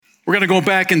We're going to go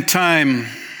back in time.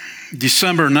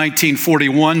 December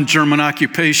 1941, German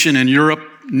occupation in Europe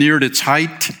neared its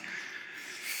height.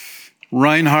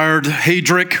 Reinhard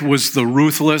Heydrich was the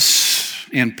ruthless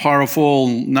and powerful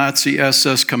Nazi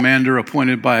SS commander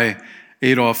appointed by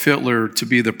Adolf Hitler to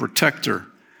be the protector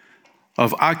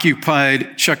of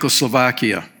occupied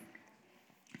Czechoslovakia.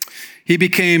 He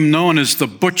became known as the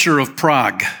Butcher of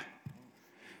Prague.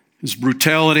 His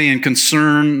brutality and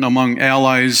concern among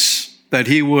allies that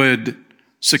he would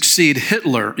succeed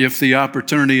Hitler if the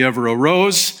opportunity ever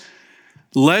arose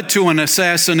led to an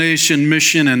assassination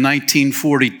mission in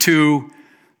 1942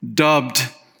 dubbed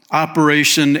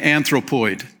Operation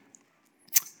Anthropoid.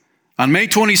 On May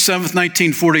 27,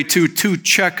 1942, two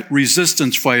Czech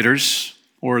resistance fighters,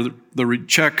 or the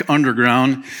Czech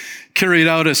underground, carried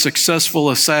out a successful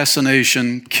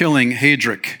assassination, killing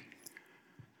Heydrich.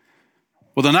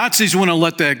 Well, the Nazis wouldn't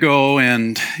let that go,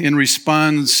 and in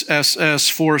response, SS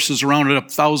forces rounded up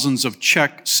thousands of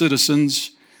Czech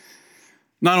citizens.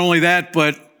 Not only that,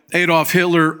 but Adolf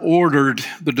Hitler ordered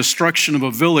the destruction of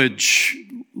a village,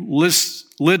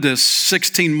 Lidis,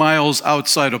 16 miles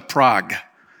outside of Prague.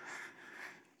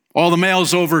 All the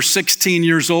males over 16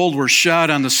 years old were shot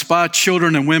on the spot.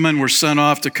 Children and women were sent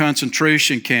off to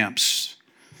concentration camps.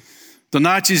 The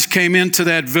Nazis came into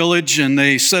that village and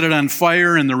they set it on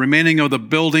fire, and the remaining of the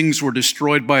buildings were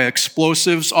destroyed by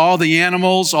explosives. All the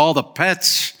animals, all the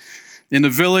pets in the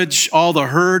village, all the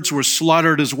herds were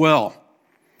slaughtered as well.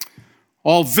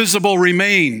 All visible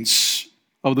remains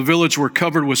of the village were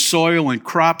covered with soil, and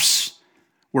crops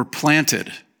were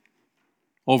planted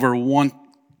over what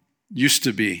used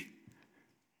to be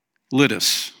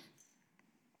Lidis.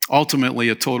 Ultimately,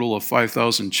 a total of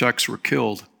 5,000 Czechs were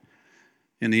killed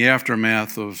in the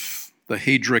aftermath of the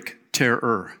Heydrich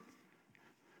terror.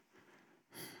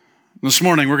 This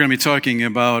morning, we're going to be talking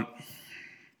about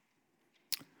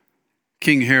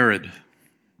King Herod.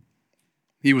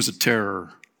 He was a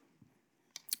terror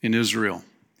in Israel.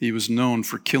 He was known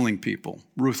for killing people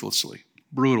ruthlessly,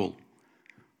 brutal,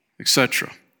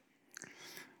 etc.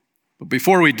 But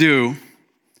before we do,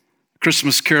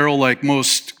 Christmas Carol, like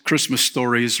most Christmas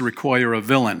stories, require a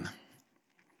villain.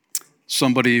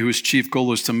 Somebody whose chief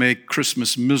goal is to make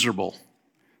Christmas miserable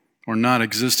or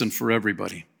non-existent for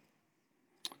everybody.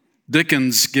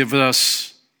 Dickens gives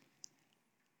us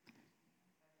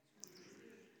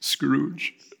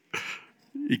Scrooge.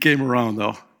 He came around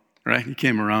though, right? He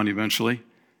came around eventually.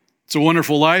 It's a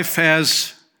Wonderful Life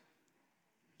has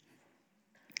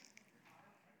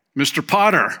Mr.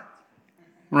 Potter,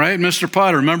 right? Mr.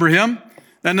 Potter, remember him?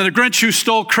 And then the Grinch Who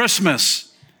Stole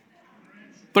Christmas.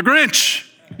 The Grinch.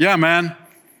 Yeah, man.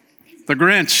 The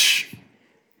Grinch.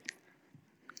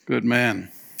 Good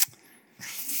man.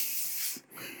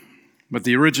 But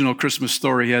the original Christmas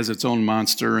story has its own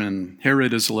monster, and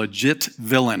Herod is a legit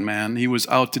villain, man. He was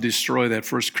out to destroy that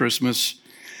first Christmas.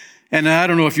 And I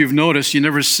don't know if you've noticed, you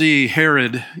never see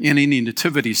Herod in any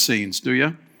nativity scenes, do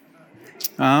you?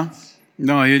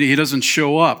 No, he doesn't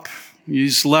show up.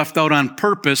 He's left out on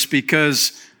purpose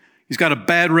because he's got a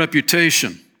bad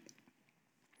reputation.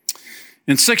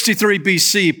 In 63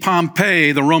 BC,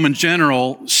 Pompey, the Roman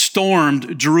general,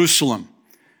 stormed Jerusalem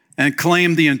and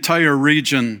claimed the entire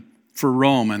region for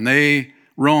Rome. And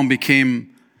Rome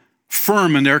became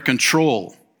firm in their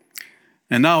control.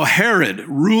 And now Herod,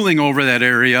 ruling over that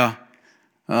area,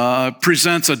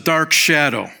 presents a dark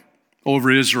shadow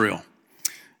over Israel.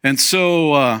 And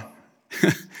so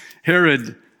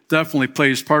Herod definitely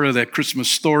plays part of that Christmas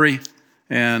story.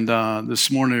 And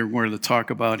this morning we're going to talk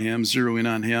about him, zeroing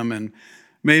on him. And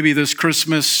maybe this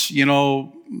Christmas,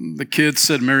 the kids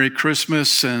said Merry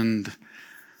Christmas. And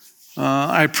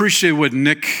I appreciate what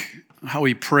Nick, how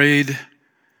he prayed.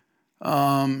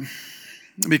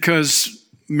 Because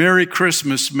Merry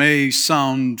Christmas may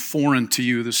sound foreign to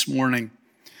you this morning.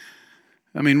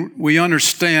 I mean, we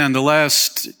understand the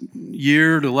last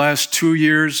year, the last 2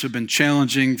 years have been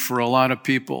challenging for a lot of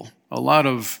people. A lot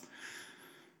of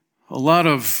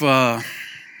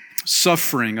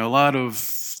suffering, a lot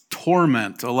of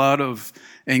torment, a lot of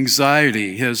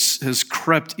anxiety has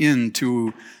crept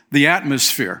into the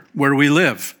atmosphere where we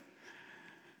live.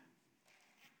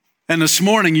 And this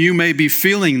morning, you may be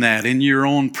feeling that in your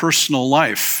own personal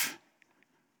life.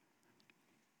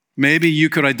 Maybe you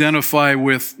could identify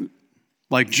with,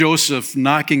 like Joseph,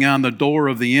 knocking on the door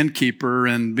of the innkeeper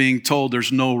and being told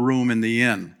there's no room in the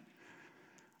inn.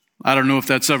 I don't know if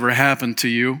that's ever happened to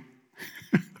you.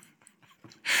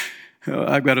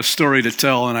 I've got a story to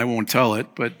tell, and I won't tell it,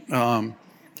 but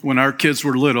when our kids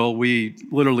were little, we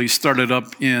literally started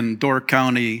up in Door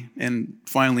County and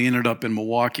finally ended up in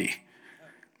Milwaukee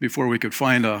before we could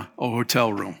find a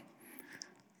hotel room.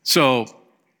 So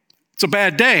it's a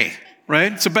bad day,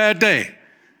 right? It's a bad day.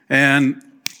 And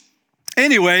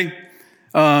anyway,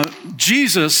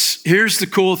 Jesus, here's the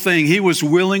cool thing. He was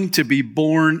willing to be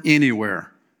born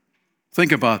anywhere.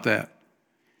 Think about that.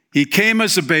 He came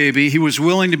as a baby. He was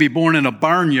willing to be born in a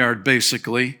barnyard,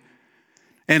 basically.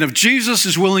 And if Jesus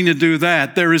is willing to do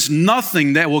that, there is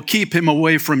nothing that will keep him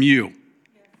away from you.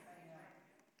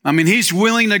 I mean, he's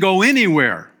willing to go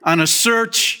anywhere on a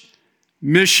search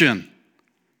mission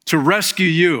to rescue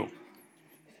you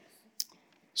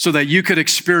so that you could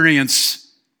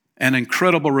experience an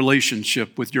incredible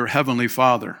relationship with your Heavenly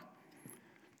Father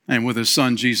and with His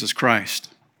Son, Jesus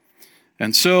Christ.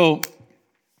 And so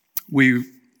we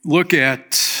look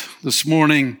at this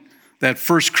morning that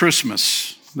first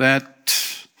Christmas, that,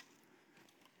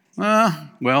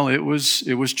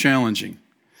 it was challenging.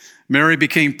 Mary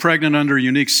became pregnant under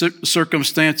unique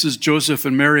circumstances. Joseph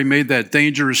and Mary made that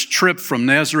dangerous trip from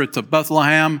Nazareth to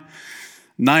Bethlehem,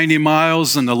 90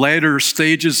 miles in the later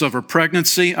stages of her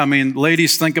pregnancy. I mean,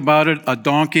 ladies, think about it. A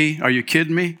donkey, are you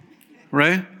kidding me?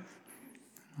 Right?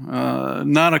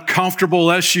 Not a comfortable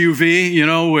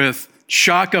SUV, with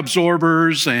shock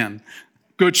absorbers and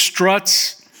good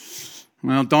struts.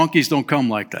 Well, donkeys don't come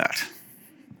like that.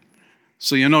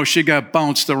 So, she got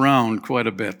bounced around quite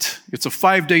a bit. It's a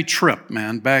 5-day trip,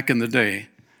 man, back in the day.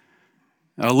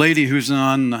 A lady who's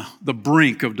on the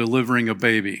brink of delivering a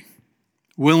baby,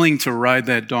 willing to ride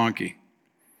that donkey.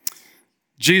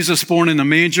 Jesus born in a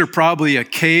manger, probably a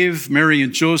cave. Mary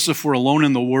and Joseph were alone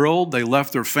in the world. They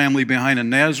left their family behind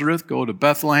in Nazareth, go to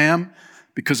Bethlehem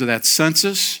because of that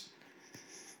census.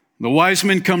 The wise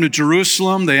men come to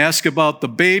Jerusalem. They ask about the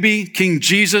baby, King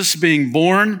Jesus, being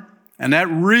born, and that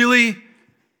really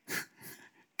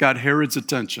got Herod's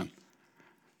attention.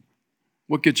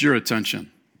 What gets your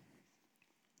attention?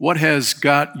 What has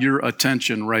got your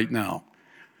attention right now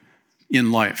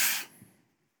in life?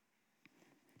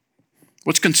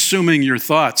 What's consuming your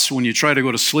thoughts when you try to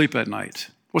go to sleep at night?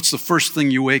 What's the first thing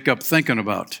you wake up thinking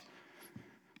about?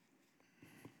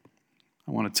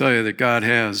 I want to tell you that God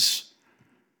has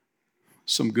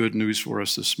some good news for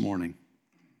us this morning.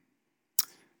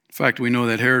 In fact, we know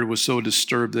that Herod was so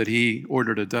disturbed that he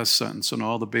ordered a death sentence on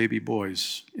all the baby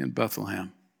boys in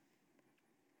Bethlehem.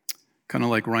 Kind of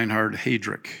like Reinhard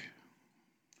Heydrich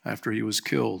after he was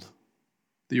killed.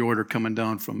 The order coming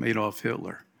down from Adolf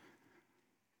Hitler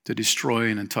to destroy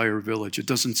an entire village. It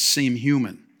doesn't seem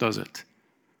human, does it?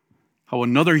 How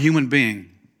another human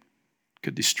being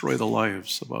could destroy the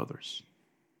lives of others.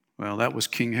 Well, that was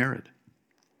King Herod.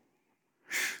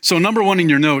 So number one in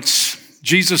your notes,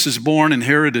 Jesus is born and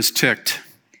Herod is ticked.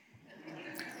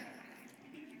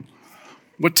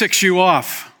 What ticks you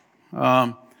off?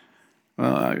 I've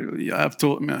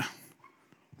told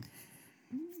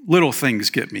little things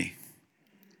get me.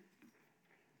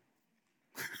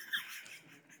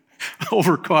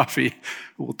 Over coffee,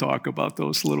 we'll talk about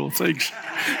those little things.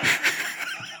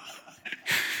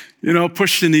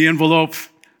 Pushed in the envelope,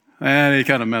 and they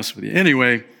kind of mess with you.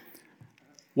 Anyway,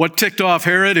 what ticked off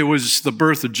Herod? It was the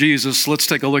birth of Jesus. Let's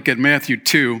take a look at Matthew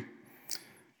 2.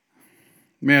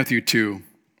 Matthew 2,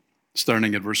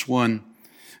 starting at verse 1.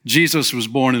 Jesus was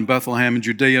born in Bethlehem in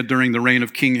Judea during the reign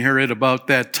of King Herod. About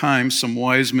that time, some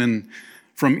wise men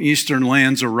from eastern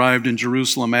lands arrived in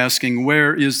Jerusalem asking,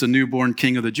 "Where is the newborn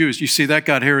king of the Jews?" You see, that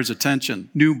got Herod's attention.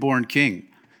 Newborn king.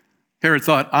 Herod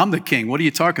thought, I'm the king. What are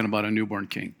you talking about, a newborn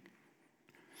king?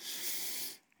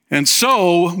 And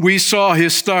so we saw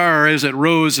his star as it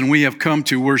rose, and we have come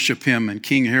to worship him. And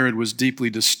King Herod was deeply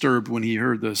disturbed when he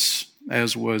heard this,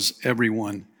 as was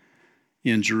everyone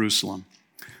in Jerusalem.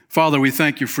 Father, we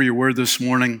thank you for your word this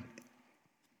morning.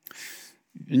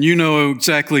 And you know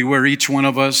exactly where each one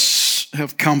of us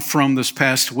have come from this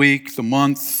past week, the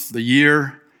month, the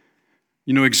year.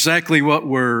 You know exactly what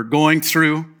we're going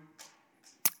through.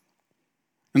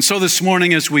 And so this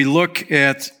morning, as we look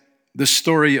at the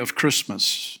story of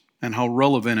Christmas and how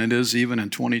relevant it is even in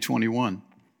 2021,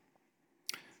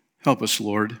 help us,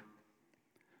 Lord,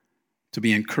 to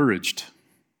be encouraged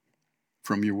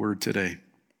from your word today.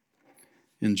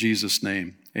 In Jesus'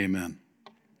 name, amen.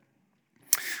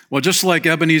 Well, just like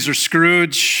Ebenezer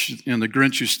Scrooge in The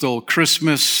Grinch Who Stole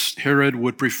Christmas, Herod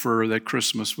would prefer that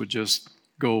Christmas would just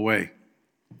go away,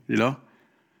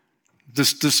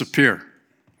 just disappear,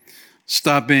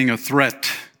 stop being a threat.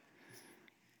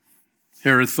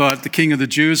 Herod thought, the king of the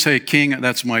Jews, hey, king,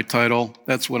 that's my title,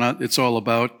 that's what it's all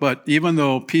about. But even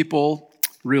though people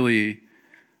really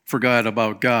forgot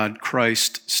about God,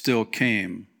 Christ still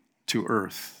came to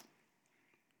earth.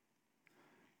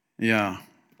 Yeah.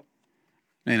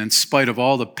 And in spite of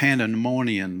all the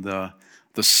pandemonium, the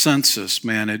The census,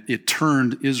 man, it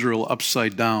turned Israel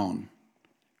upside down.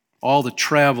 All the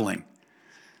traveling.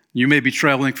 You may be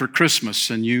traveling for Christmas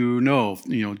and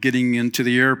getting into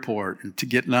the airport and to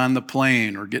getting on the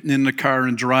plane or getting in the car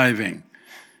and driving.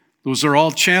 Those are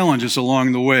all challenges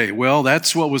along the way. Well,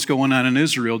 that's what was going on in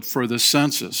Israel for the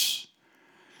census.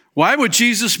 Why would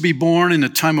Jesus be born in the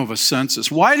time of a census?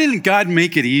 Why didn't God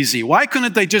make it easy? Why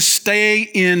couldn't they just stay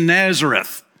in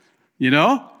Nazareth?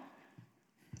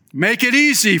 Make it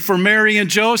easy for Mary and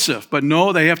Joseph. But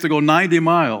no, they have to go 90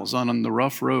 miles on the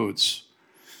rough roads.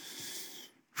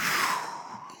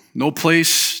 No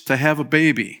place to have a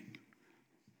baby.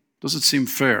 Doesn't seem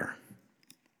fair.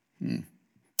 Can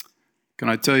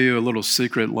I tell you a little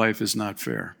secret? Life is not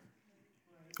fair.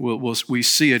 We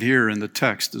see it here in the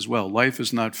text as well. Life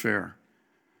is not fair.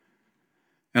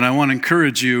 And I want to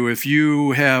encourage you, if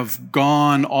you have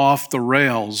gone off the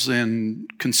rails and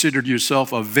considered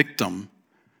yourself a victim,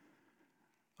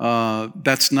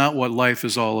 that's not what life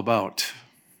is all about.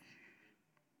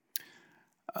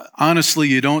 Honestly,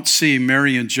 you don't see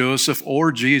Mary and Joseph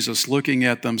or Jesus looking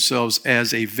at themselves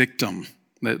as a victim.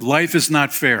 That life is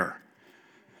not fair.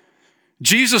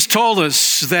 Jesus told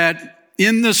us that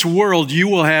in this world you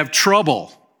will have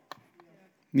trouble.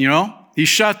 He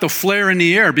shot the flare in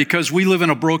the air because we live in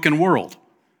a broken world.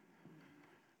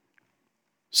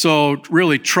 So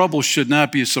really, trouble should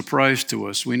not be a surprise to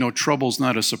us. We know trouble's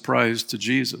not a surprise to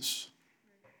Jesus.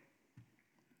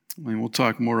 We'll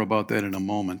talk more about that in a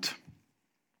moment.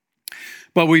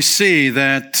 But we see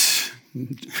that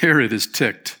Herod is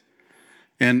ticked.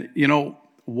 And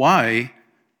why?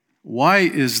 Why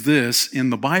is this in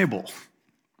the Bible?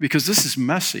 Because this is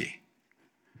messy.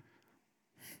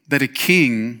 That a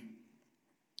king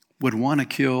would want to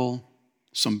kill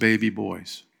some baby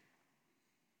boys.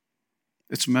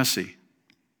 It's messy.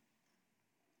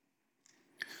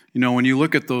 When you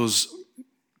look at those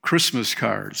Christmas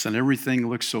cards and everything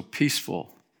looks so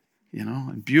peaceful,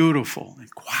 and beautiful and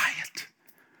quiet.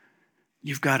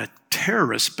 You've got a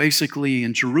terrorist basically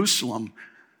in Jerusalem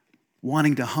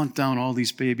wanting to hunt down all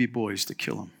these baby boys to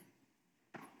kill them.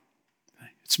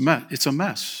 It's a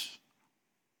mess.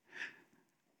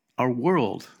 Our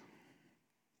world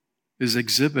is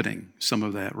exhibiting some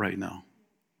of that right now.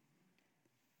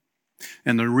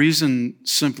 And the reason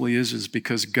simply is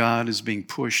because God is being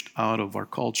pushed out of our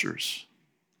cultures.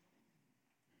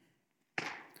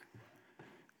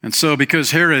 And so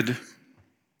because Herod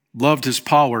loved his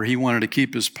power, he wanted to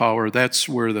keep his power. That's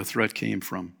where the threat came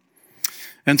from.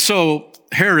 And so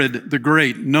Herod the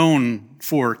Great, known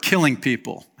for killing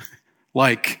people,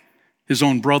 like his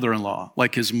own brother-in-law,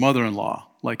 like his mother-in-law,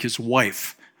 like his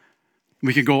wife.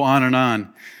 We could go on and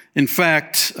on. In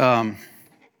fact,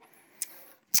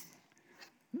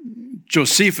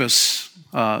 Josephus,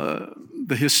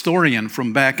 the historian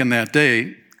from back in that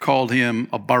day, called him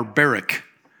a barbaric.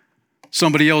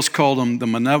 Somebody else called him the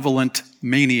malevolent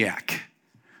maniac.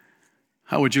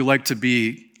 How would you like to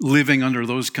be living under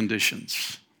those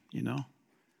conditions,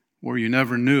 where you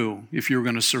never knew if you were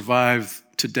going to survive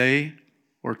today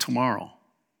or tomorrow?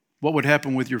 What would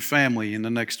happen with your family in the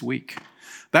next week?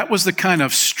 That was the kind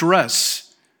of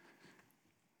stress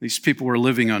these people were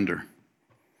living under.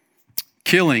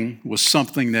 Killing was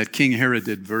something that King Herod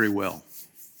did very well.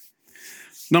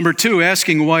 Number 2,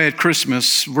 asking why at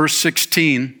Christmas, verse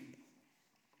 16.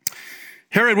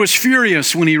 Herod was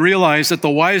furious when he realized that the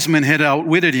wise men had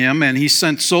outwitted him, and he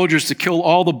sent soldiers to kill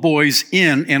all the boys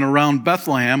in and around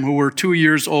Bethlehem who were 2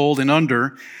 years old and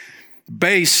under,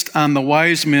 based on the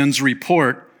wise men's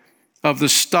report of the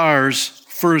star's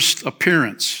first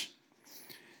appearance.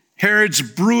 Herod's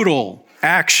brutal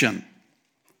action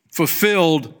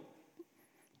fulfilled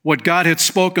what God had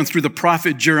spoken through the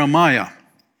prophet Jeremiah,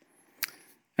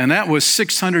 and that was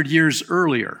 600 years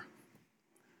earlier.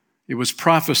 It was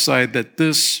prophesied that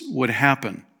this would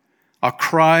happen. A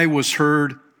cry was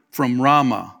heard from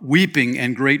Ramah, weeping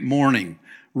and great mourning.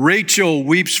 Rachel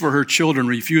weeps for her children,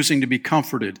 refusing to be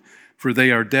comforted, for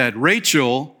they are dead.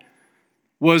 Rachel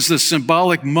was the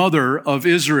symbolic mother of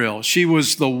Israel. She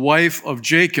was the wife of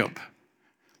Jacob.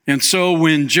 And so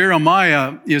when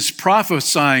Jeremiah is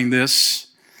prophesying this,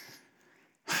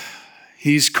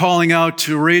 he's calling out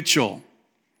to Rachel.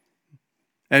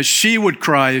 As she would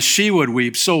cry, as she would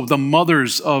weep, so the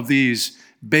mothers of these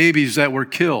babies that were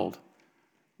killed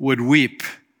would weep.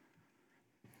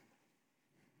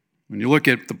 When you look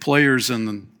at the players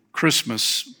in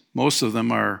Christmas, most of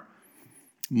them are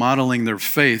modeling their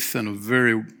faith in a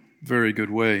very, very good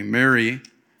way. Mary,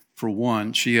 for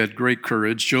one, she had great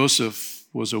courage. Joseph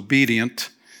was obedient.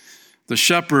 The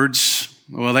shepherds,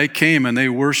 well, they came and they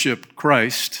worshiped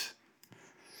Christ.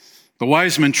 The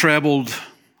wise men traveled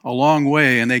a long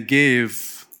way, and they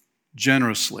gave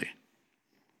generously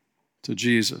to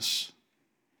Jesus.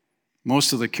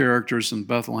 Most of the characters in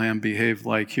Bethlehem behaved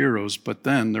like heroes, but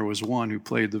then there was one who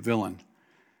played the villain.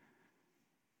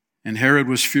 And Herod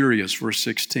was furious, verse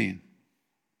 16.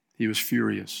 He was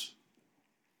furious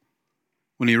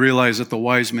when he realized that the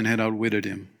wise men had outwitted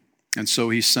him. And so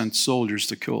he sent soldiers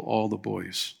to kill all the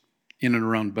boys in and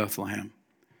around Bethlehem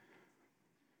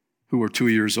who were 2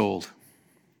 years old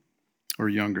or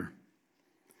younger.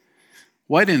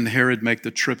 Why didn't Herod make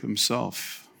the trip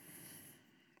himself?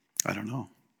 I don't know.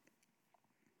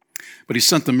 But he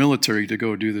sent the military to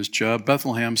go do this job.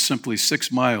 Bethlehem, simply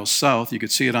 6 miles south, you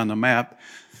could see it on the map,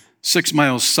 6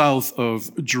 miles south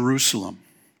of Jerusalem.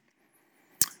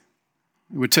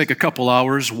 It would take a couple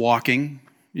hours walking,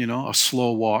 a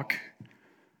slow walk.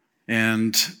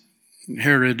 And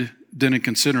Herod didn't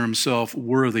consider himself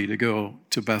worthy to go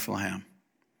to Bethlehem.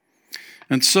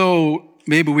 And so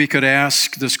maybe we could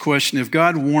ask this question: if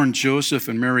God warned Joseph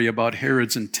and Mary about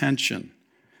Herod's intention,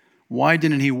 why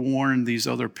didn't he warn these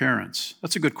other parents?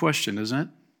 That's a good question, isn't it?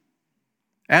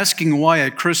 Asking why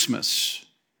at Christmas.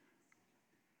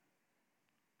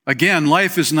 Again,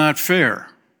 life is not fair.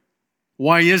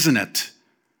 Why isn't it?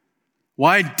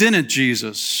 Why didn't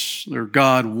Jesus or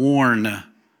God warn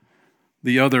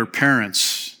the other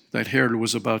parents that Herod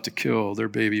was about to kill their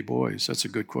baby boys? That's a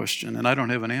good question, and I don't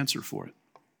have an answer for it.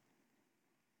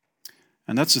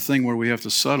 And that's the thing where we have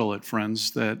to settle it,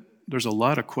 friends, that there's a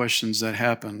lot of questions that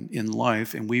happen in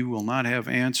life, and we will not have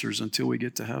answers until we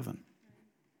get to heaven.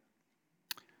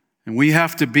 And we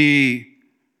have to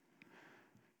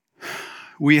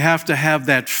have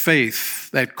that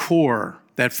faith, that core,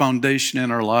 that foundation in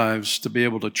our lives to be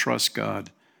able to trust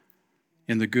God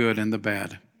in the good and the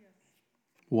bad.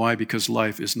 Why? Because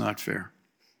life is not fair.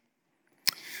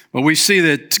 But we see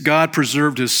that God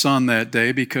preserved his son that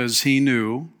day because he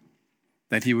knew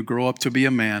that he would grow up to be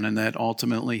a man and that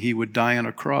ultimately he would die on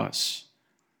a cross.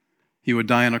 He would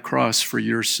die on a cross for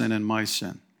your sin and my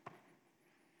sin.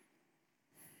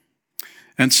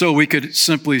 And so we could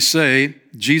simply say,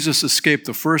 Jesus escaped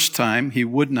the first time, he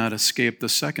would not escape the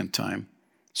second time,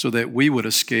 so that we would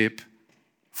escape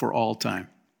for all time.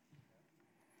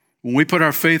 When we put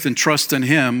our faith and trust in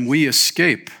him, we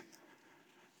escape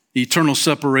eternal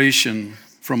separation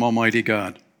from Almighty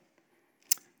God.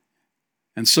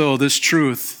 And so this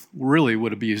truth really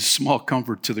would be a small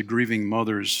comfort to the grieving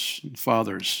mothers and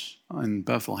fathers in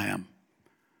Bethlehem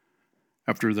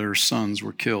after their sons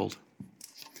were killed.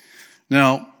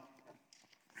 Now,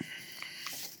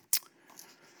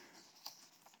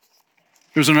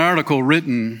 there's an article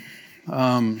written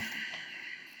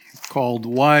called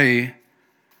 "Why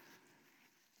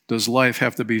Does Life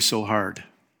Have to Be So Hard?"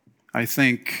 I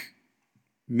think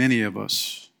many of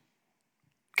us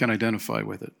can identify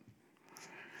with it.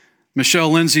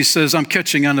 Michelle Lindsay says, "I'm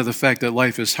catching on to the fact that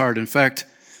life is hard. In fact,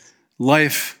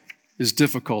 life is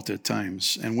difficult at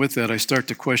times. And with that, I start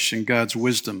to question God's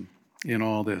wisdom in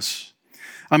all this."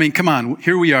 I mean, come on,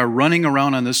 here we are running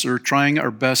around on this earth, trying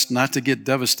our best not to get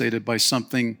devastated by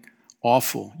something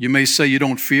awful. You may say you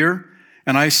don't fear,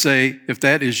 and I say, if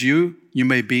that is you, you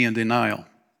may be in denial.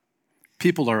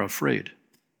 People are afraid.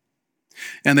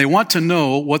 And they want to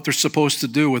know what they're supposed to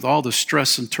do with all the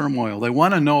stress and turmoil. They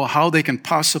want to know how they can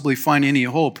possibly find any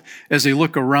hope as they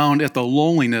look around at the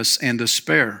loneliness and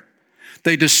despair.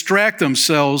 They distract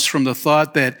themselves from the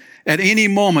thought that at any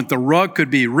moment the rug could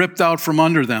be ripped out from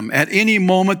under them. At any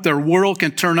moment their world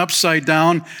can turn upside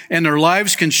down and their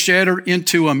lives can shatter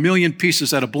into a million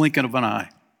pieces at a blink of an eye.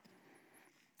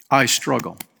 I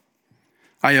struggle.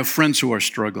 I have friends who are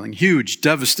struggling. Huge,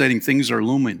 devastating things are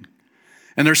looming.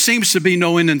 And there seems to be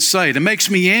no end in sight. It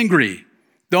makes me angry.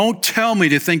 Don't tell me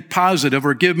to think positive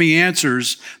or give me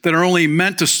answers that are only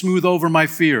meant to smooth over my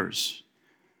fears.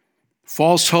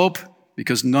 False hope,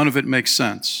 because none of it makes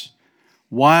sense.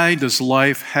 Why does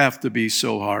life have to be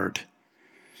so hard?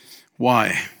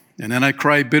 Why? And then I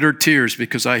cry bitter tears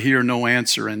because I hear no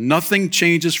answer, and nothing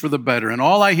changes for the better, and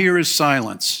all I hear is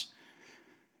silence.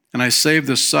 And I save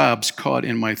the sobs caught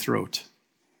in my throat.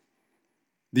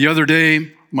 The other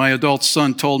day, my adult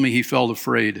son told me he felt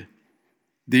afraid.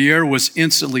 The air was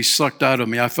instantly sucked out of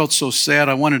me. I felt so sad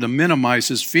I wanted to minimize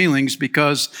his feelings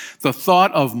because the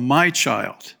thought of my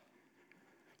child,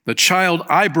 the child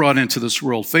I brought into this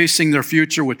world, facing their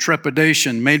future with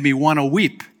trepidation, made me want to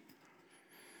weep.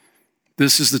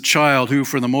 This is the child who,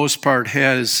 for the most part,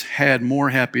 has had more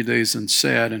happy days than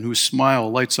sad, and whose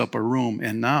smile lights up a room,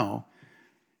 and now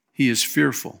he is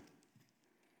fearful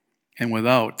and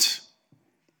without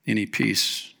any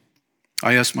peace.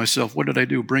 I ask myself, what did I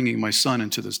do bringing my son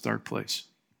into this dark place?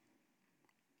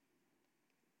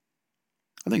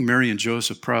 I think Mary and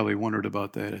Joseph probably wondered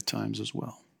about that at times as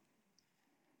well.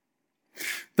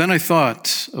 Then I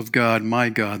thought of God, my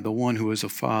God, the one who is a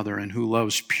father and who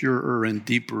loves purer and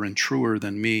deeper and truer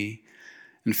than me.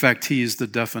 In fact, he is the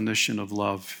definition of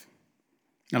love.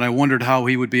 And I wondered how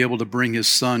he would be able to bring his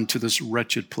son to this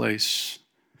wretched place.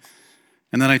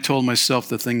 And then I told myself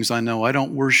the things I know. I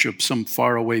don't worship some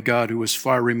faraway God who is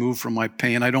far removed from my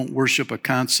pain. I don't worship a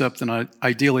concept, an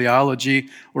ideology,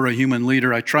 or a human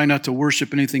leader. I try not to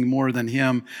worship anything more than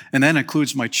him, and that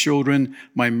includes my children,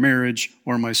 my marriage,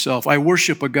 or myself. I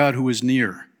worship a God who is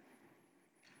near.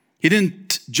 He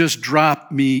didn't just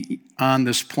drop me on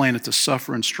this planet to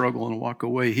suffer and struggle and walk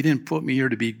away. He didn't put me here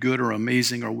to be good or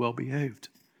amazing or well-behaved.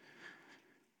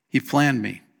 He planned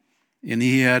me. And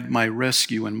he had my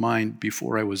rescue in mind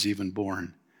before I was even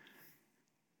born,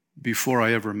 before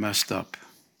I ever messed up.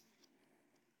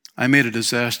 I made a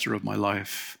disaster of my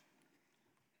life.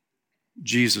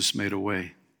 Jesus made a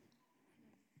way.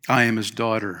 I am his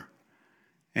daughter,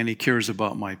 and he cares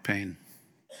about my pain.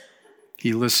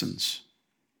 He listens.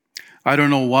 I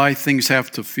don't know why things have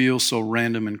to feel so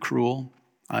random and cruel,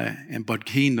 but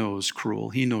he knows cruel.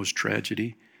 He knows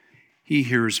tragedy. He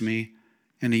hears me,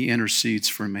 and he intercedes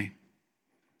for me.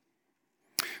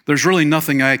 There's really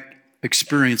nothing I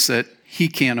experience that he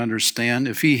can't understand.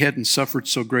 If he hadn't suffered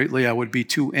so greatly, I would be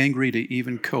too angry to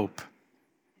even cope.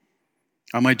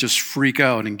 I might just freak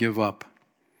out and give up.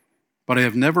 But I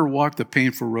have never walked the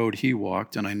painful road he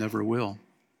walked, and I never will.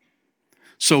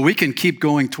 So we can keep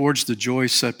going towards the joy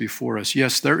set before us.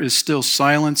 Yes, there is still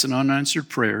silence and unanswered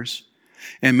prayers,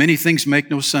 and many things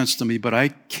make no sense to me, but I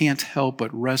can't help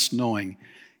but rest knowing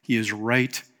he is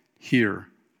right here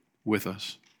with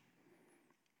us.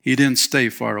 He didn't stay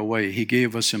far away. He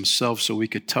gave us himself so we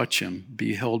could touch him,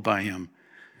 be held by him,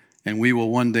 and we will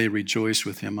one day rejoice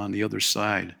with him on the other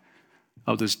side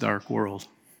of this dark world.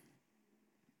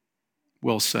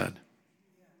 Well said.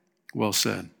 Well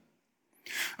said.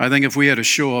 I think if we had a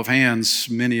show of hands,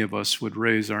 many of us would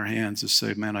raise our hands and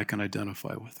say, man, I can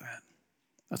identify with that.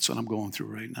 That's what I'm going through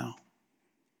right now.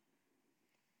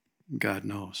 God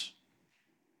knows,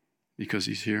 because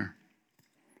he's here.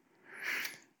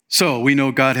 So we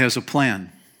know God has a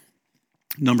plan.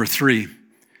 Number 3,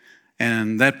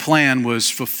 and that plan was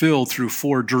fulfilled through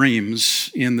 4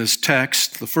 dreams in this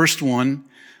text. The first one,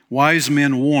 wise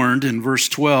men warned in verse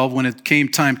 12, when it came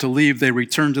time to leave, they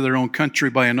returned to their own country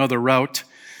by another route,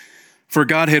 for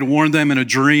God had warned them in a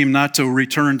dream not to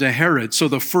return to Herod. So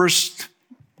the first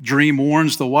dream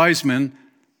warns the wise men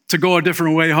to go a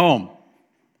different way home.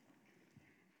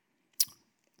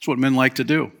 That's what men like to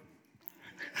do.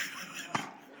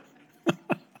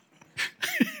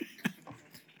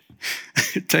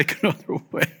 Take another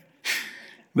way.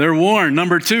 They're warned.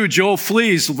 Number 2, Joel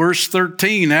flees. Verse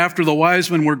 13, after the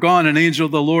wise men were gone, an angel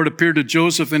of the Lord appeared to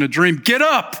Joseph in a dream. Get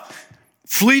up!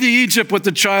 Flee to Egypt with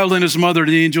the child and his mother.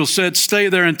 The angel said, stay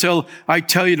there until I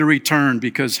tell you to return,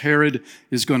 because Herod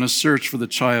is going to search for the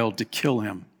child to kill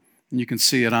him. And you can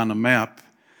see it on the map.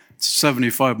 It's a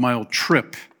 75-mile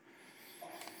trip.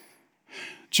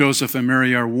 Joseph and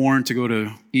Mary are warned to go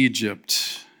to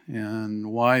Egypt.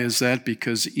 And why is that?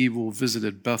 Because evil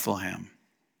visited Bethlehem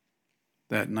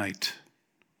that night.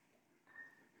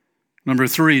 Number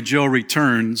 3, Joe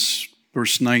returns,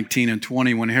 verse 19 and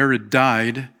 20. When Herod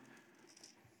died,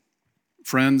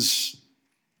 friends,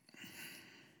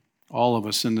 all of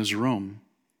us in this room,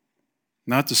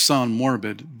 not to sound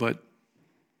morbid, but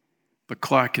the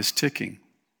clock is ticking.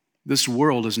 This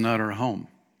world is not our home.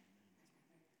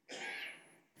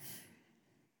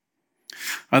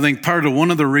 I think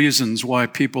one of the reasons why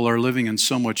people are living in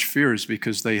so much fear is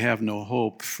because they have no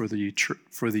hope for the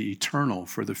eternal,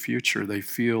 for the future. They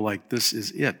feel like this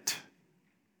is it.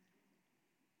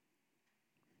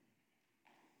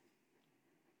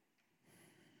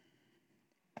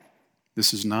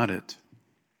 This is not it.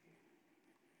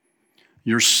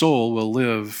 Your soul will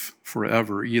live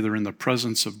forever, either in the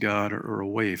presence of God or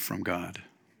away from God.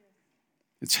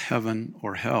 It's heaven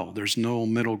or hell. There's no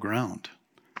middle ground.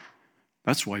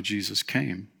 That's why Jesus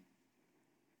came,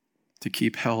 to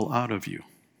keep hell out of you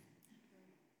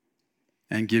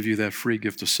and give you that free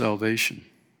gift of salvation.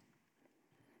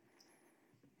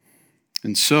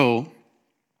 And so,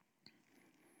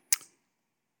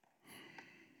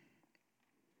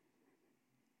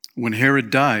 when Herod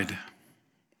died,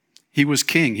 he was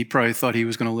king. He probably thought he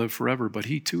was going to live forever, but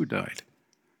he too died.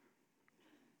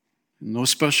 No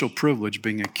special privilege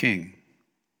being a king.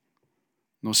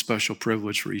 No special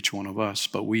privilege for each one of us,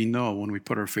 but we know when we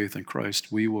put our faith in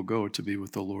Christ, we will go to be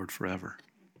with the Lord forever.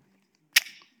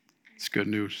 It's good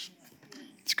news.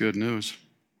 It's good news.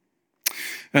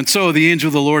 And so the angel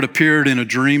of the Lord appeared in a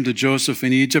dream to Joseph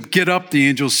in Egypt. Get up, the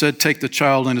angel said, take the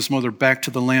child and his mother back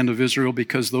to the land of Israel,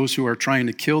 because those who are trying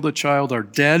to kill the child are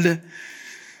dead.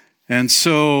 And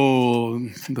so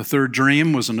the third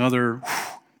dream was another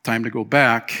time to go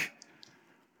back.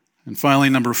 And finally,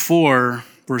 number 4,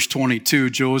 verse 22,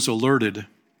 Joe is alerted.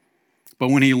 But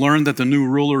when he learned that the new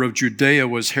ruler of Judea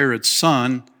was Herod's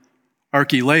son,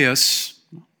 Archelaus,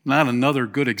 not another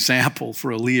good example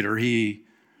for a leader, he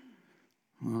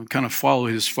kind of followed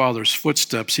his father's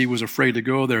footsteps. He was afraid to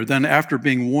go there. Then after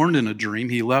being warned in a dream,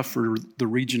 he left for the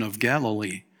region of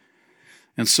Galilee.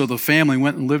 And so the family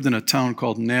went and lived in a town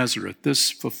called Nazareth. This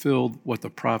fulfilled what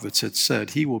the prophets had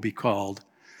said. He will be called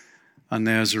a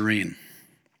Nazarene.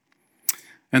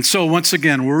 And so once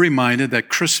again, we're reminded that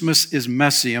Christmas is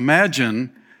messy.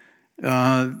 Imagine,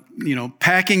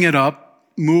 packing it up,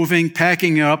 moving,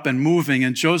 packing it up and moving,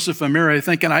 and Joseph and Mary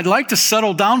thinking, I'd like to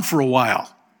settle down for a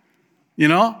while.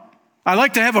 I'd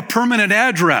like to have a permanent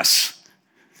address.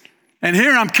 And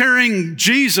here I'm carrying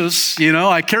Jesus,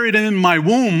 I carried him in my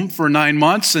womb for 9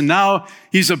 months, and now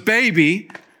he's a baby.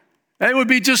 It would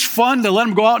be just fun to let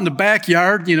him go out in the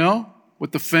backyard,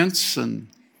 with the fence. And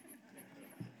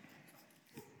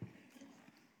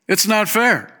it's not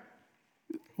fair.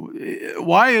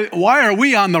 Why are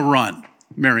we on the run?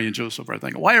 Mary and Joseph are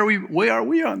thinking, why are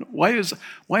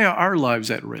our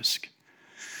lives at risk?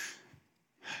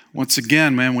 Once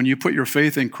again, man, when you put your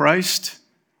faith in Christ,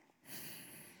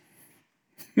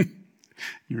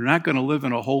 you're not going to live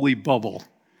in a holy bubble,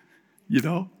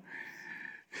 You're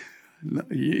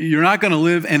not going to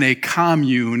live in a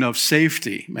commune of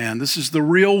safety, man. This is the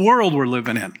real world we're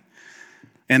living in.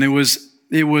 And it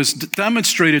was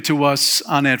demonstrated to us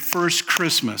on that first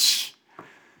Christmas.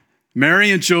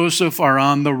 Mary and Joseph are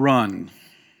on the run,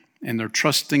 and they're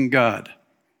trusting God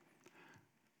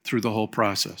through the whole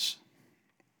process.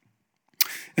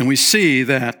 And we see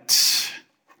that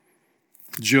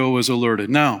Joe is alerted.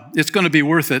 Now, it's going to be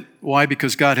worth it. Why?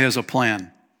 Because God has a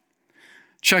plan.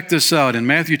 Check this out. In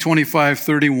Matthew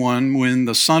 25:31, when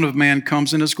the Son of Man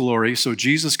comes in his glory, so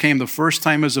Jesus came the first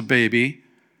time as a baby,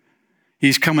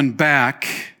 he's coming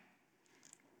back,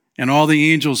 and all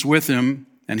the angels with him,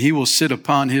 and he will sit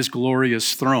upon his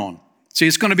glorious throne. See,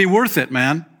 it's going to be worth it,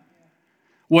 man.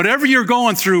 Whatever you're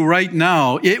going through right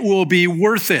now, it will be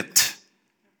worth it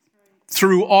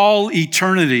through all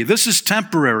eternity. This is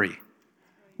temporary.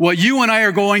 What you and I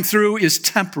are going through is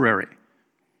temporary.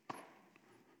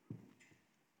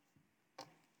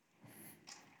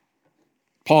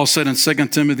 Paul said in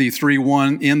 2 Timothy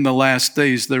 3:1, in the last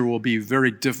days there will be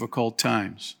very difficult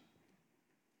times.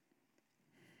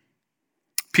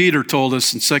 Peter told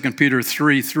us in 2 Peter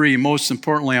 3:3, most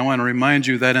importantly, I want to remind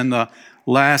you that in the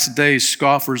last days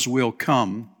scoffers will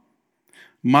come,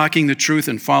 mocking the truth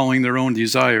and following their own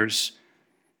desires.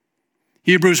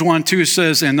 Hebrews 1:2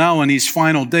 says, and now in these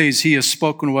final days he has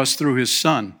spoken to us through his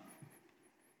Son.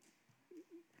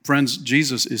 Friends,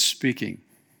 Jesus is speaking.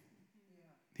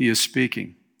 He is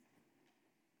speaking.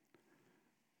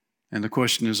 And the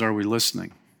question is, are we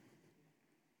listening?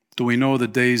 Do we know the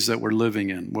days that we're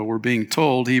living in? Well, we're being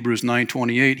told, Hebrews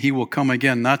 9:28, he will come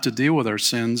again not to deal with our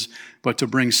sins, but to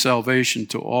bring salvation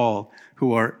to all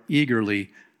who are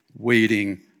eagerly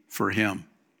waiting for him.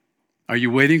 Are you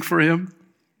waiting for him?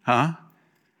 Huh?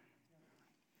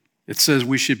 It says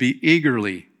we should be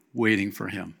eagerly waiting for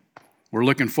him. We're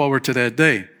looking forward to that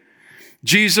day.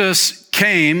 Jesus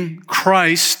came,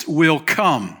 Christ will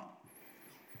come.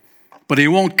 But he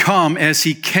won't come as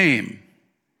he came.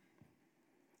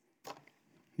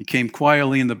 He came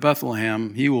quietly into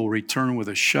Bethlehem. He will return with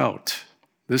a shout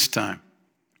this time.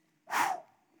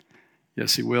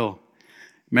 Yes, he will.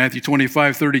 Matthew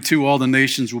 25:32, all the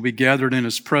nations will be gathered in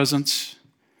his presence.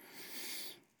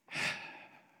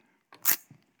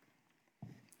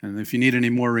 And if you need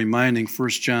any more reminding,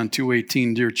 1 John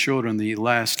 2:18, dear children, the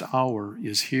last hour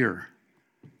is here.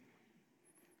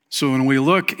 So when we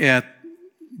look at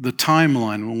the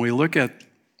timeline, when we look at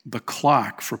the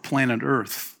clock for planet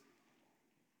Earth,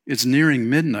 it's nearing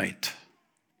midnight,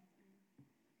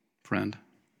 friend.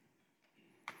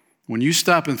 When you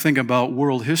stop and think about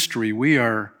world history, we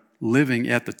are living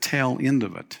at the tail end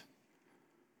of it.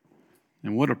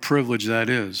 And what a privilege that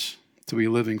is, to be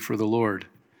living for the Lord.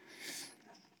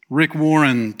 Rick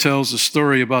Warren tells a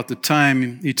story about the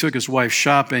time he took his wife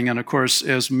shopping, and of course,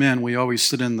 as men, we always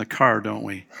sit in the car, don't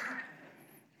we?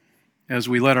 As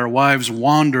we let our wives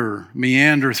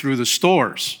meander through the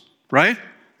stores, right?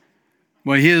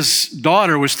 Well, his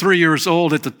daughter was 3 years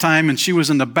old at the time, and she was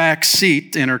in the back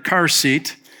seat, in her car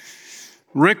seat.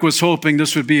 Rick was hoping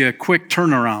this would be a quick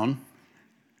turnaround,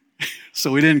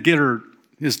 so he didn't get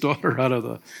his daughter out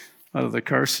of out of the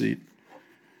car seat.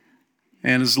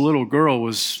 And his little girl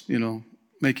was,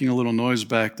 making a little noise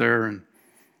back there. And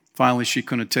finally she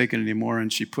couldn't take it anymore.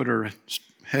 And she put her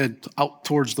head out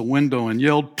towards the window and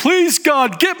yelled, "Please,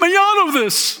 God, get me out of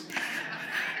this."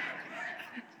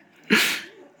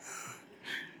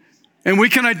 And we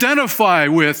can identify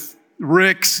with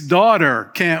Rick's daughter,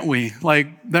 can't we? Like,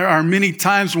 there are many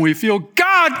times when we feel,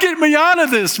 "God, get me out of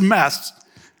this mess."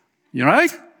 You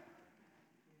right?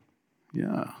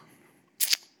 Yeah.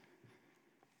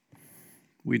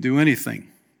 We do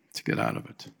anything to get out of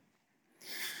it.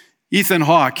 Ethan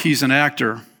Hawke, he's an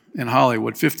actor in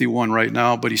Hollywood, 51 right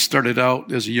now, but he started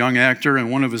out as a young actor, and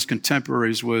one of his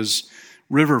contemporaries was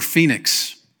River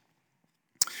Phoenix.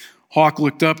 Hawke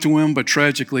looked up to him, but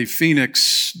tragically,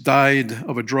 Phoenix died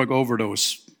of a drug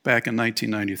overdose back in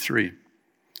 1993.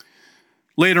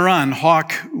 Later on,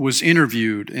 Hawke was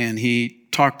interviewed, and he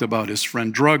talked about his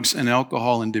friend. Drugs and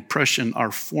alcohol and depression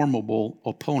are formidable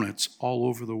opponents all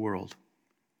over the world.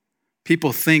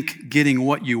 People think getting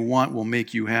what you want will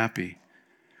make you happy,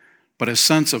 but a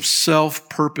sense of self,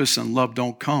 purpose, and love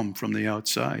don't come from the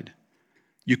outside.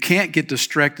 You can't get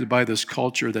distracted by this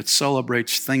culture that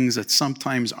celebrates things that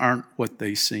sometimes aren't what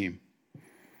they seem.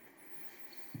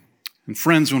 And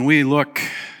friends, when we look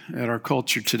at our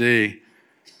culture today,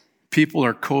 people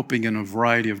are coping in a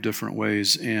variety of different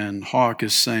ways, and Hawke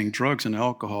is saying drugs and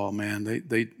alcohol, man,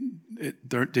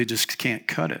 they just can't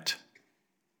cut it.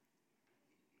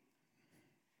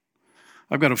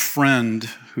 I've got a friend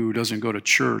who doesn't go to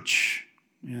church,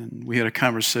 and we had a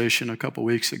conversation a couple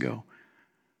weeks ago.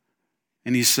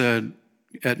 And he said,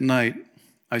 at night,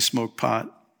 I smoke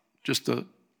pot just to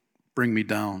bring me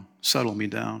down, settle me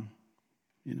down,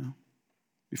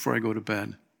 before I go to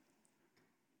bed.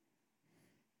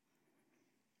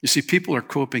 You see, people are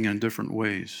coping in different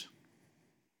ways.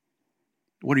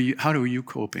 How are you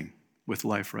coping with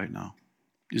life right now?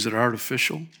 Is it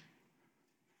artificial?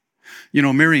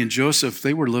 Mary and Joseph,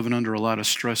 they were living under a lot of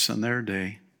stress in their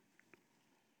day,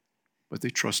 but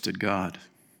they trusted God,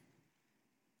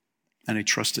 and they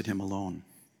trusted Him alone.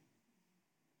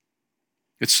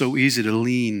 It's so easy to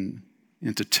lean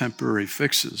into temporary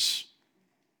fixes,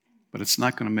 but it's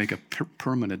not going to make a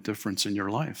permanent difference in your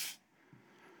life.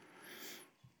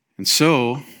 And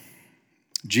so,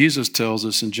 Jesus tells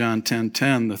us in John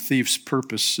 10:10, the thief's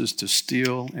purpose is to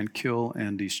steal and kill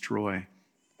and destroy.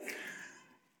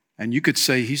 And you could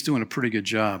say he's doing a pretty good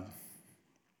job.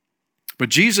 But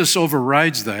Jesus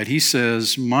overrides that. He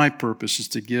says, my purpose is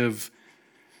to give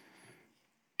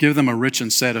them a rich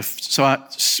and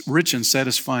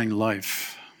satisfying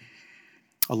life,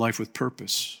 a life with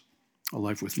purpose, a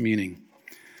life with meaning.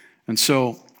 And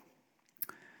so,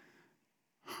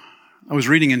 I was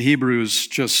reading in Hebrews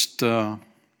just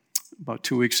about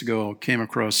 2 weeks ago, came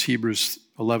across Hebrews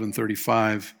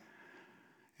 11:35,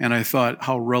 and I thought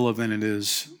how relevant it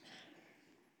is.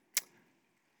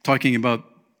 Talking about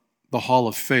the hall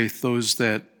of faith, those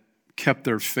that kept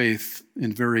their faith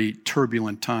in very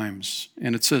turbulent times.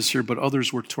 And it says here, but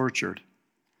others were tortured,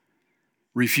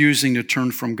 refusing to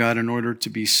turn from God in order to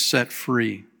be set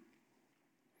free.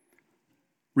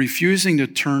 Refusing to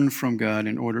turn from God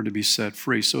in order to be set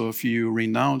free. So if you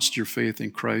renounced your faith in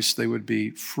Christ, they would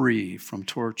be free from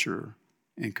torture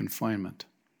and confinement.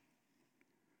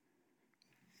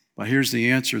 But here's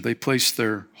the answer. They placed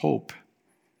their hope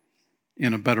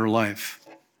in a better life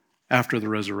after the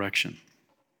resurrection.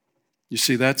 You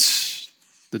see, that's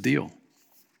the deal.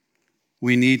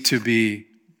 We need to be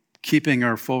keeping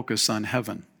our focus on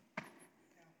heaven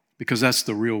because that's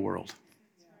the real world.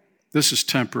 This is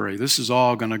temporary. This is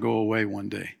all going to go away one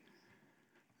day.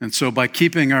 And so by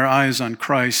keeping our eyes on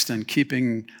Christ and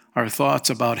keeping our thoughts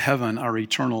about heaven, our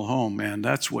eternal home, man,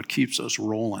 that's what keeps us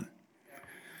rolling.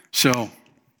 So,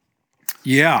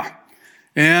 yeah.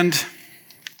 And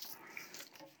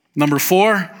number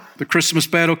 4, the Christmas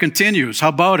battle continues. How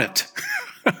about it?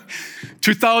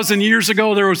 2,000 years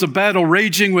ago, there was a battle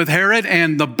raging with Herod,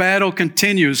 and the battle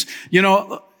continues.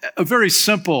 A very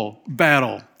simple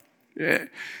battle.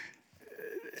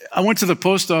 I went to the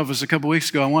post office a couple weeks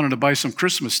ago. I wanted to buy some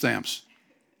Christmas stamps.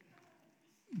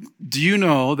 Do you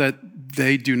know that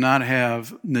they do not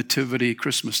have nativity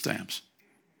Christmas stamps?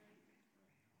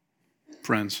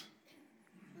 Friends.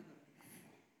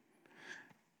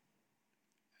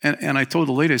 And I told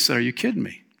the lady, I said, are you kidding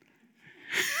me?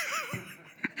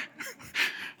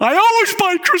 I always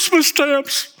buy Christmas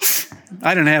stamps.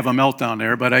 I didn't have a meltdown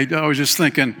there, but I was just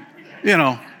thinking,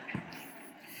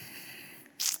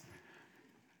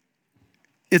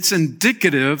 it's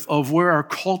indicative of where our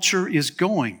culture is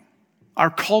going. Our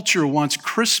culture wants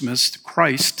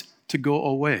Christ to go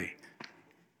away.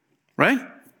 Right?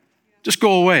 Just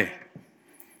go away.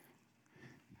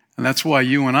 And that's why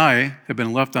you and I have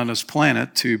been left on this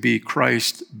planet to be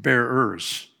Christ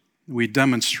bearers. We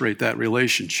demonstrate that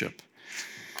relationship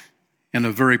in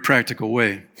a very practical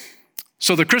way.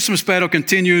 So the Christmas battle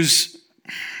continues.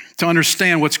 To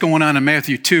understand what's going on in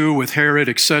Matthew 2 with Herod,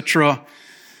 etc.,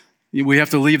 we have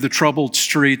to leave the troubled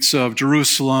streets of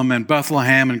Jerusalem and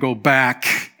Bethlehem and go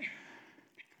back.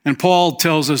 And Paul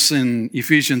tells us in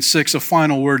Ephesians 6 a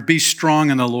final word: be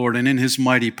strong in the Lord and in his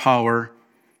mighty power.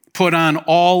 Put on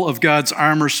all of God's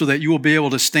armor so that you will be able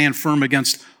to stand firm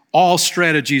against all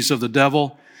strategies of the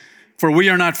devil. For we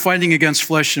are not fighting against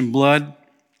flesh and blood,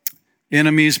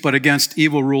 enemies, but against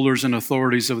evil rulers and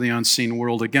authorities of the unseen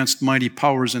world, against mighty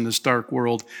powers in this dark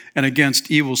world, and against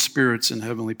evil spirits in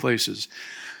heavenly places.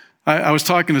 I was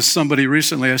talking to somebody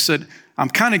recently. I said, I'm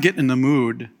kind of getting in the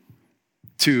mood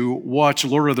to watch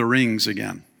Lord of the Rings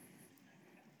again.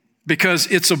 Because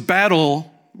it's a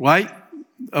battle, right,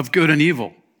 of good and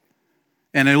evil.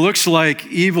 And it looks like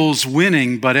evil's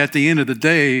winning, but at the end of the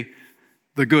day,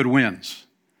 the good wins.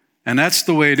 And that's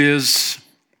the way it is.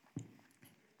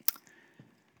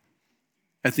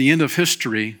 At the end of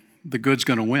history, the good's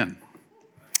going to win.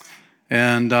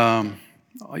 And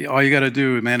all you got to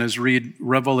do, man, is read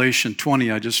Revelation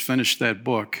 20. I just finished that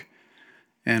book.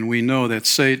 And we know that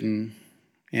Satan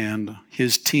and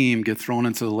his team get thrown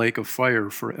into the lake of fire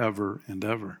forever and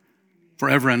ever.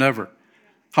 Forever and ever.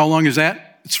 How long is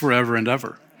that? It's forever and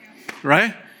ever.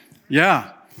 Right?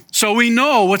 Yeah. So we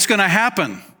know what's going to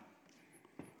happen.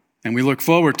 And we look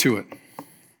forward to it.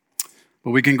 But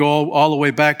we can go all the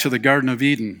way back to the Garden of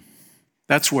Eden.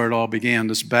 That's where it all began,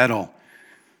 this battle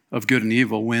of good and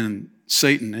evil, when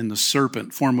Satan, in the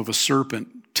form of a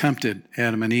serpent, tempted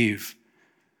Adam and Eve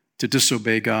to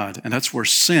disobey God. And that's where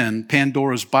sin,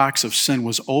 Pandora's box of sin,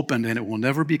 was opened, and it will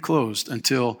never be closed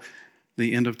until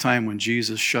the end of time when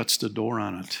Jesus shuts the door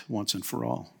on it once and for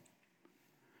all.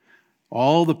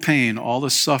 All the pain, all the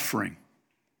suffering.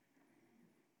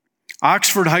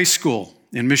 Oxford High School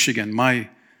in Michigan,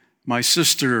 my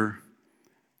sister,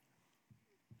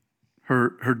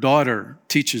 her daughter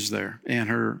teaches there, and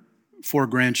her 4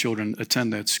 grandchildren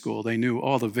attend that school. They knew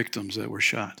all the victims that were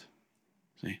shot.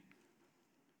 See?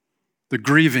 The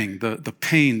grieving, the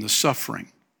pain, the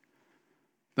suffering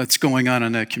that's going on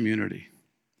in that community.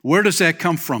 Where does that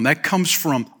come from? That comes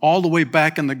from all the way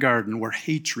back in the garden where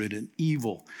hatred and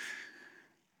evil.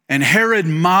 And Herod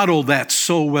modeled that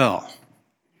so well.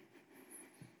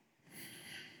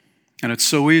 And it's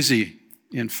so easy,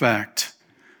 in fact,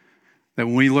 that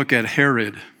when we look at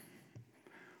Herod,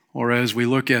 or as we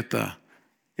look at the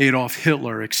Adolf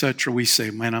Hitler, etc., we say,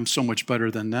 man, I'm so much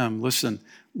better than them. Listen,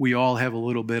 we all have a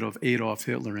little bit of Adolf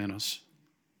Hitler in us,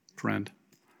 friend.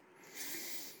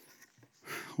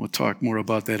 We'll talk more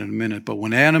about that in a minute. But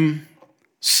when Adam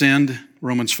sinned,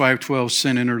 Romans 5:12,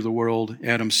 sin entered the world.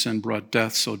 Adam's sin brought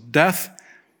death. So death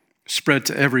spread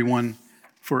to everyone,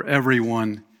 for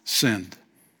everyone sinned.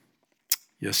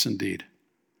 Yes, indeed.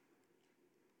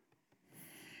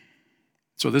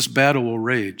 So this battle will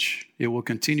rage. It will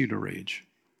continue to rage.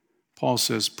 Paul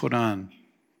says, put on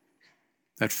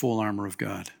that full armor of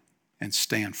God and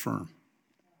stand firm.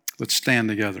 Let's stand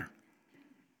together.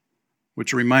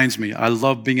 Which reminds me, I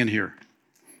love being here.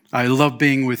 I love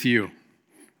being with you.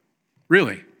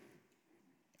 Really.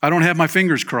 I don't have my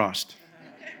fingers crossed.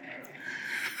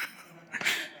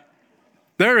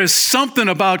 There is something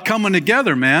about coming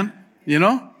together, man. You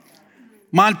know?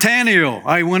 Montanio,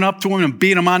 I went up to him and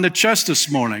beat him on the chest this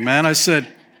morning, man. I said,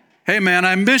 hey, man,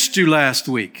 I missed you last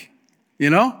week.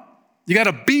 You know? You got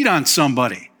to beat on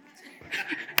somebody.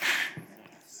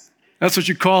 That's what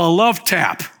you call a love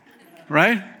tap,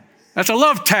 right? That's a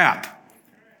love tap.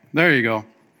 There you go.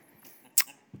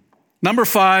 Number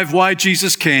 5, why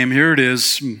Jesus came. Here it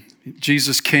is.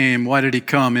 Jesus came. Why did he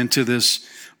come into this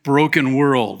broken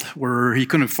world where he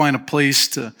couldn't find a place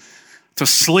to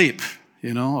sleep,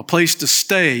 you know, a place to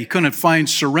stay. He couldn't find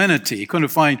serenity. He couldn't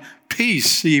find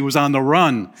peace. He was on the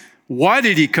run. Why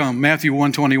did he come? Matthew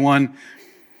 1:21,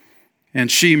 and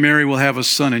she, Mary, will have a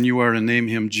son, and you are to name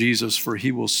him Jesus, for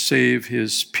he will save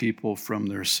his people from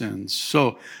their sins.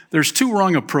 So there's 2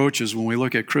 wrong approaches when we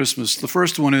look at Christmas. The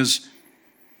first one is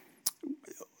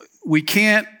we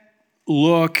can't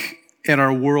look at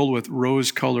our world with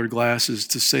rose-colored glasses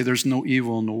to say there's no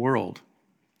evil in the world.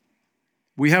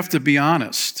 We have to be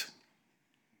honest.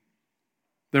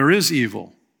 There is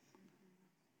evil.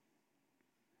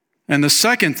 And the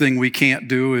second thing we can't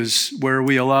do is where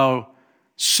we allow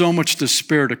so much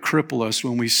despair to cripple us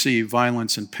when we see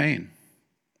violence and pain.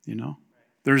 You know?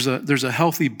 There's a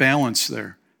healthy balance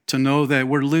there to know that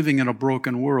we're living in a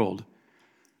broken world.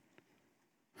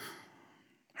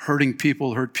 Hurting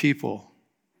people hurt people.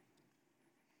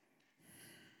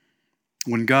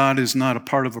 When God is not a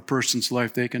part of a person's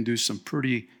life, they can do some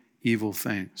pretty evil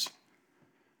things.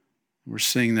 We're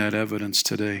seeing that evidence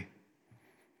today.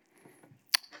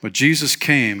 But Jesus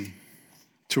came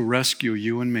to rescue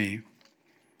you and me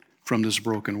from this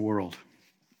broken world.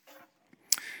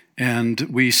 And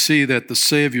we see that the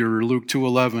Savior, Luke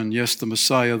 2:11, yes, the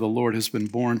Messiah, the Lord, has been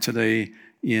born today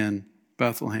in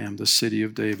Bethlehem, the city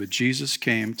of David. Jesus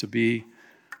came to be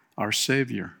our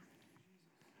Savior.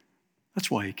 That's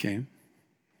why he came.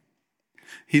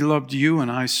 He loved you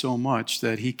and I so much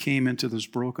that he came into this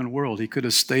broken world. He could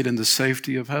have stayed in the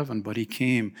safety of heaven, but he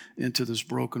came into this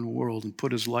broken world and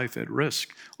put his life at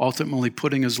risk, ultimately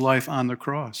putting his life on the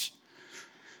cross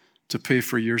to pay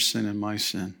for your sin and my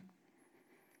sin.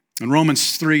 And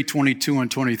Romans 3:22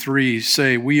 and 23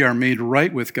 say, we are made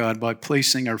right with God by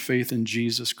placing our faith in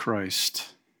Jesus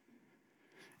Christ.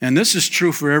 And this is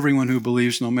true for everyone who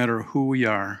believes, no matter who we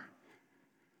are,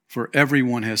 for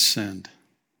everyone has sinned.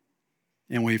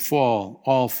 And we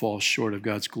all fall short of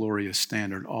God's glorious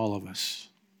standard, all of us.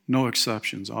 No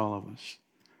exceptions, all of us.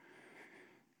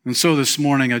 And so this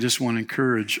morning, I just want to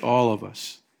encourage all of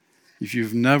us, if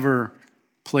you've never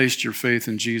placed your faith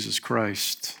in Jesus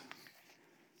Christ,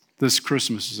 this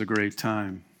Christmas is a great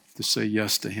time to say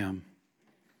yes to him.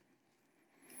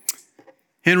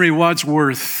 Henry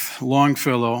Wadsworth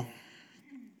Longfellow,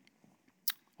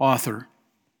 author,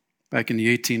 back in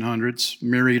the 1800s,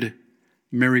 married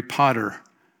Mary Potter.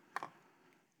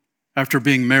 After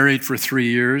being married for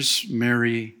 3 years,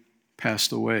 Mary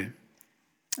passed away,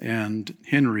 and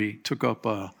Henry took up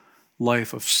a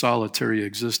life of solitary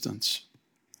existence.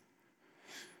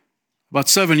 About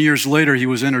 7 years later, he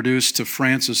was introduced to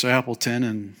Frances Appleton,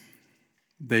 and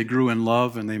they grew in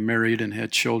love, and they married and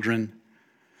had children.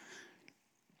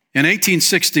 In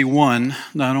 1861,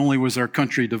 not only was our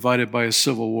country divided by a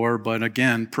civil war, but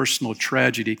again, personal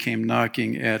tragedy came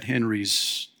knocking at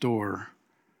Henry's door.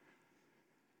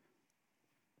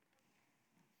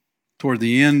 Toward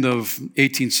the end of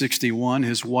 1861,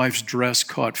 his wife's dress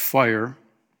caught fire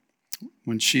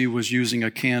when she was using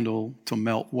a candle to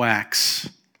melt wax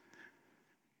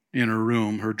in her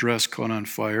room. Her dress caught on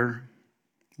fire.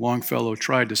 Longfellow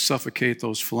tried to suffocate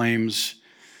those flames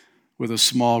with a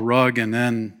small rug, and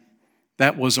then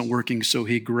that wasn't working, so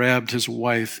he grabbed his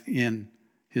wife in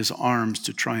his arms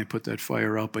to try and put that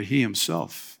fire out, but he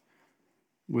himself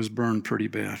was burned pretty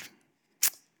bad.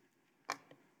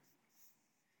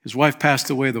 His wife passed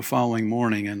away the following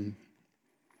morning, and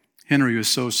Henry was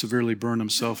so severely burned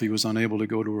himself he was unable to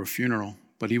go to her funeral,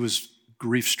 but he was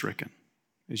grief-stricken,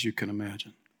 as you can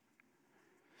imagine.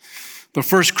 The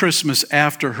first Christmas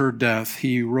after her death,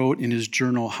 he wrote in his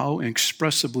journal, "How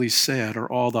inexpressibly sad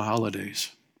are all the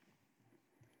holidays."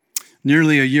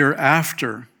 Nearly a year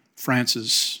after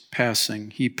Frances' passing,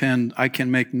 he penned, "I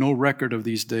can make no record of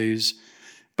these days.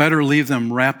 Better leave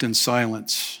them wrapped in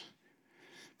silence.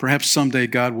 Perhaps someday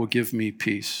God will give me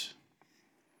peace."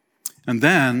 And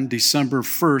then, December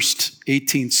 1st,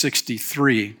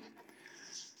 1863,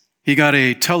 he got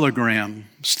a telegram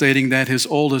stating that his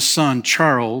oldest son,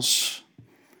 Charles,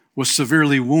 was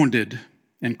severely wounded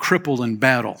and crippled in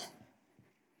battle.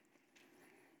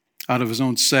 Out of his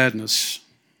own sadness,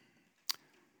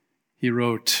 he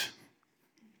wrote,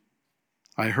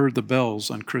 "I heard the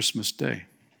bells on Christmas Day."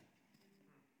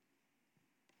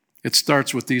 It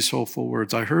starts with these hopeful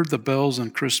words. "I heard the bells on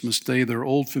Christmas Day, their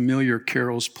old familiar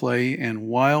carols play, and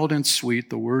wild and sweet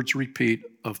the words repeat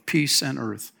of peace on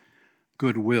earth,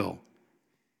 goodwill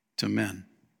to men."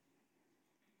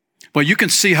 But you can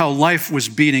see how life was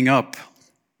beating up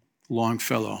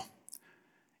Longfellow.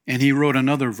 And he wrote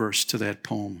another verse to that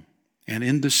poem. "And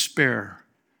in despair,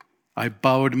 I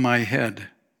bowed my head.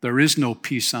 There is no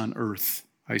peace on earth,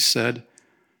 I said,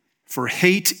 for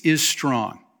hate is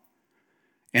strong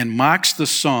and mocks the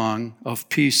song of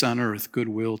peace on earth,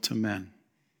 goodwill to men."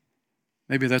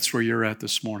 Maybe that's where you're at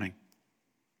this morning.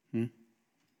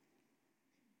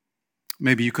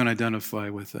 Maybe you can identify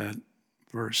with that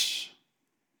verse.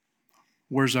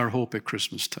 Where's our hope at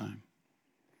Christmas time?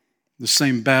 The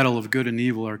same battle of good and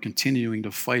evil are continuing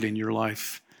to fight in your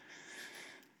life.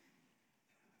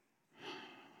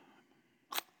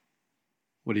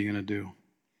 What are you going to do?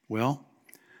 Well,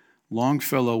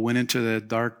 Longfellow went into that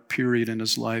dark period in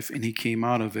his life, and he came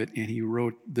out of it, and he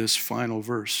wrote this final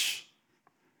verse.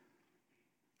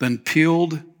 "Then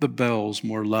pealed the bells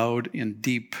more loud and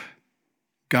deep.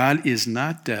 God is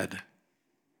not dead,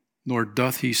 nor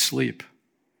doth he sleep.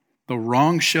 The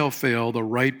wrong shall fail, the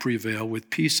right prevail, with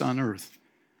peace on earth,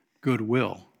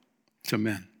 goodwill to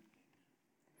men."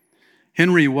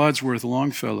 Henry Wadsworth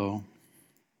Longfellow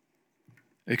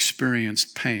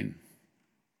experienced pain,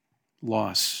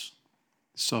 loss,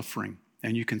 suffering,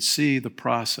 And you can see the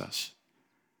process.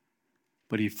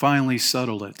 But he finally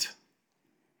settled it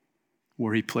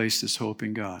where he placed his hope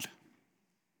in God.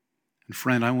 And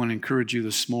friend, I want to encourage you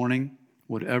this morning,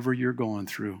 whatever you're going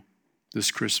through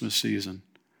this Christmas season,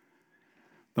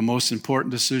 the most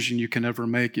important decision you can ever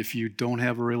make if you don't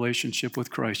have a relationship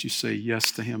with Christ, you say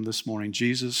yes to him this morning.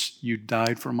 Jesus, you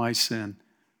died for my sin.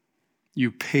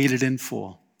 You paid it in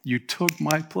full. You took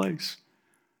my place.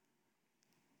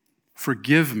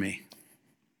 Forgive me.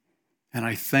 And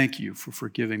I thank you for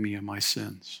forgiving me of my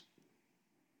sins.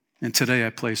 And today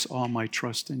I place all my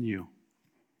trust in you.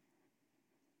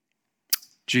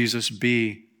 Jesus,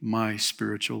 be my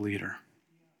spiritual leader.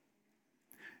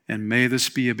 And may this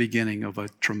be a beginning of a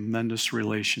tremendous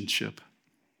relationship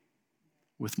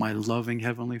with my loving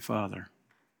Heavenly Father,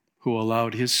 who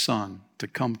allowed his Son to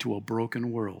come to a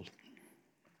broken world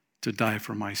to die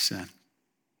for my sin.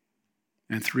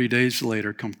 And 3 days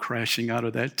later, come crashing out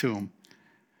of that tomb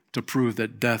to prove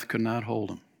that death could not hold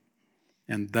him.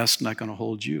 And that's not going to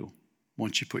hold you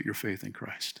once you put your faith in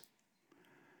Christ.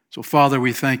 So, Father,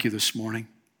 we thank you this morning.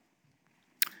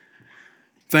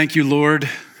 Thank you, Lord,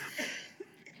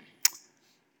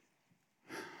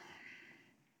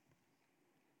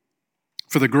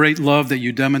 for the great love that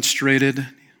you demonstrated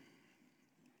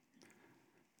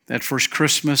that first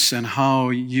Christmas and how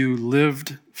you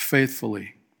lived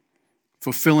faithfully,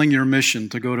 fulfilling your mission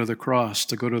to go to the cross,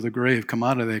 to go to the grave, come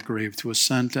out of that grave, to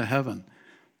ascend to heaven,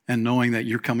 and knowing that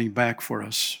you're coming back for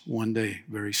us one day,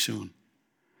 very soon.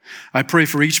 I pray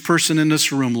for each person in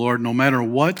this room, Lord, no matter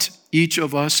what each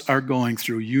of us are going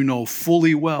through, you know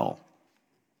fully well.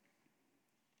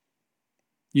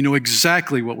 You know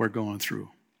exactly what we're going through.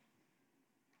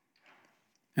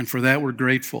 And for that, we're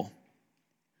grateful.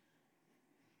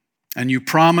 And you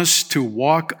promise to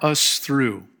walk us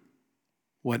through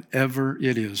whatever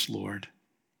it is, Lord.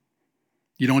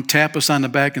 You don't tap us on the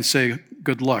back and say,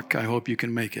 good luck, I hope you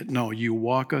can make it. No, you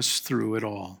walk us through it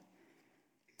all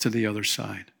to the other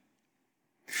side.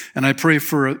 And I pray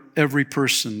for every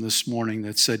person this morning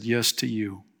that said yes to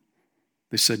you.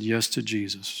 They said yes to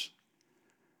Jesus.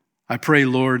 I pray,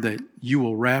 Lord, that you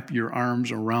will wrap your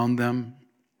arms around them.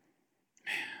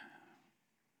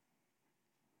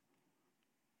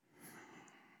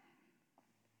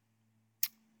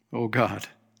 Oh God,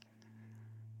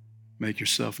 make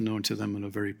yourself known to them in a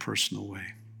very personal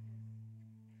way.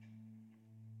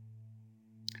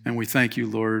 And we thank you,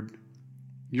 Lord.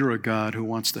 You're a God who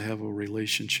wants to have a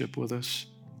relationship with us.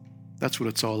 That's what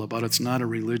it's all about. It's not a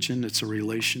religion, it's a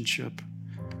relationship.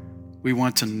 We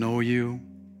want to know you.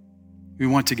 We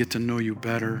want to get to know you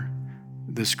better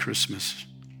this Christmas.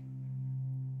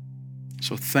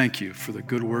 So thank you for the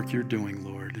good work you're doing,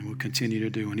 Lord, and will continue to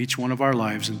do in each one of our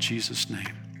lives in Jesus'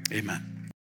 name. Amen.